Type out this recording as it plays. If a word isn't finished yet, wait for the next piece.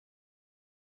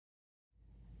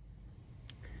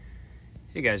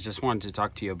Hey guys, just wanted to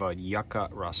talk to you about Yucca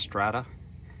Rostrata.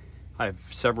 I have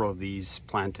several of these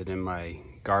planted in my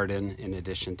garden in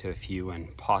addition to a few in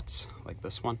pots like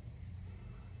this one.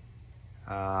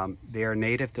 They are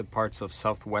native to parts of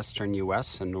southwestern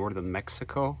US and northern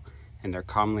Mexico, and they're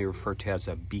commonly referred to as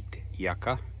a Beaked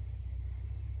Yucca.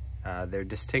 They're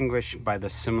distinguished by the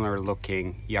similar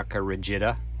looking Yucca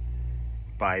rigida,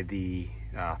 by the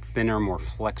thinner, more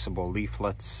flexible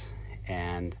leaflets,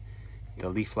 and the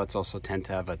leaflets also tend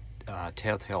to have a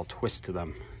telltale twist to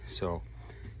them. So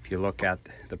if you look at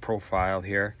the profile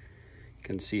here, you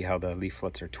can see how the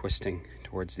leaflets are twisting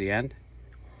towards the end.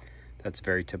 That's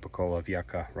very typical of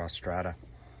Yucca Rostrata.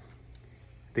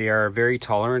 They are very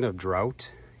tolerant of drought,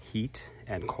 heat,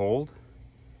 and cold.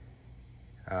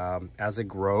 As it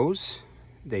grows,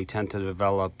 they tend to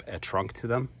develop a trunk to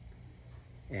them,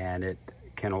 and it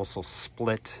can also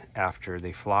split after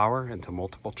they flower into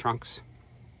multiple trunks.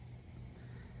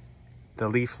 The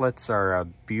leaflets are a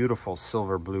beautiful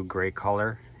silver blue-gray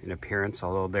color in appearance,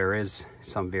 although there is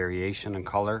some variation in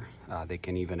color. They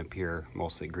can even appear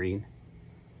mostly green.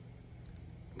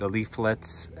 The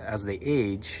leaflets, as they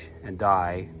age and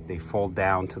die, they fold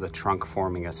down to the trunk,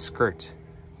 forming a skirt,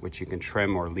 which you can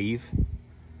trim or leave.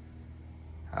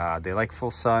 They like full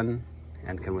sun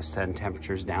and can withstand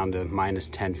temperatures down to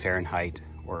 -10 Fahrenheit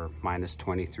or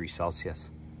 -23 Celsius.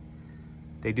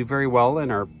 They do very well in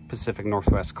our Pacific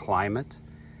Northwest climate,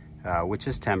 which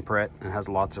is temperate and has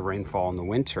lots of rainfall in the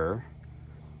winter,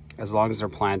 as long as they're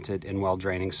planted in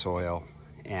well-draining soil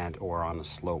and or on a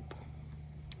slope.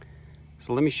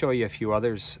 So let me show you a few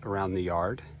others around the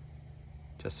yard,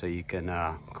 just so you can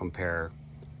compare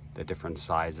the different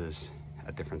sizes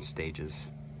at different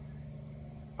stages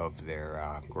of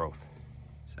their growth.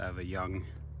 So I have a young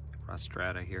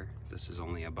Rostrata here. This is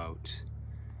only about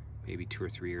maybe 2 or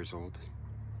 3 years old.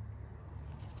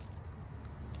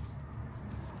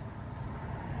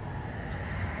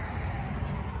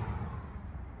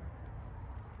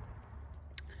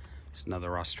 There's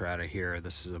another Rostrata here.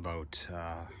 This is about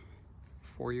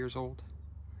 4 years old.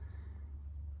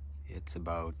 It's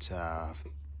about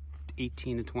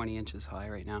 18 to 20 inches high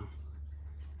right now.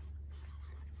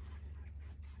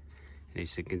 And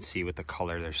as you can see with the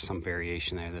color, there's some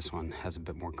variation there. This one has a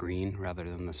bit more green rather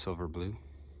than the silver blue.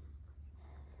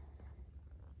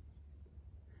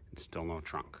 And still no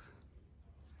trunk.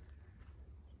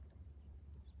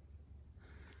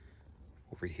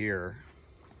 Over here,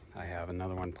 I have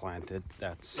another one planted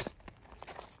that's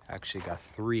actually got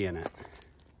 3 in it.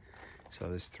 So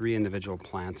there's 3 individual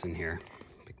plants in here.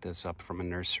 Picked this up from a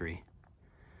nursery.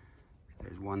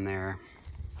 There's one there.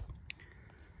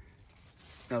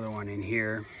 Another one in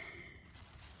here.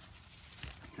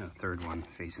 And a third one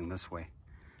facing this way.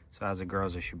 So as it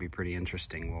grows, it should be pretty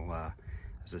interesting. We'll,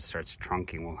 as it starts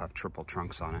trunking, we'll have triple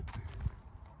trunks on it.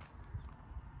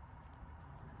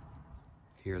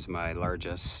 Here's my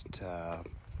largest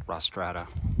Rostrata.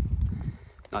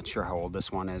 Not sure how old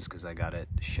this one is because I got it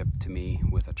shipped to me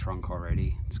with a trunk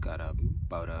already. It's got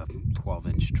about a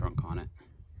 12-inch trunk on it.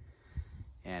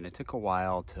 And it took a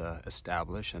while to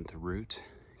establish and to root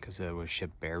because it was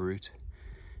shipped bare root.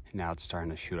 And now it's starting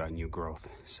to shoot out new growth.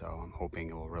 So I'm hoping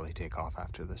it will really take off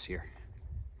after this year.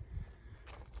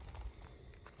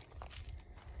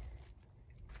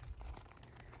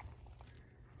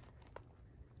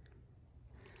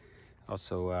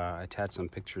 Also, I attached some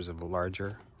pictures of a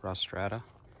larger Rostrata,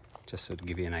 just so to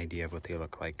give you an idea of what they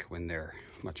look like when they're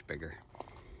much bigger.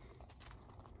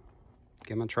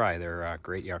 Give them a try. They're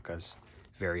great yuccas,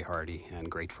 very hardy, and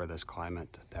great for this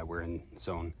climate that we're in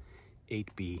zone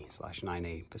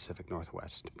 8B/9A, Pacific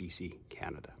Northwest, BC,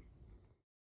 Canada.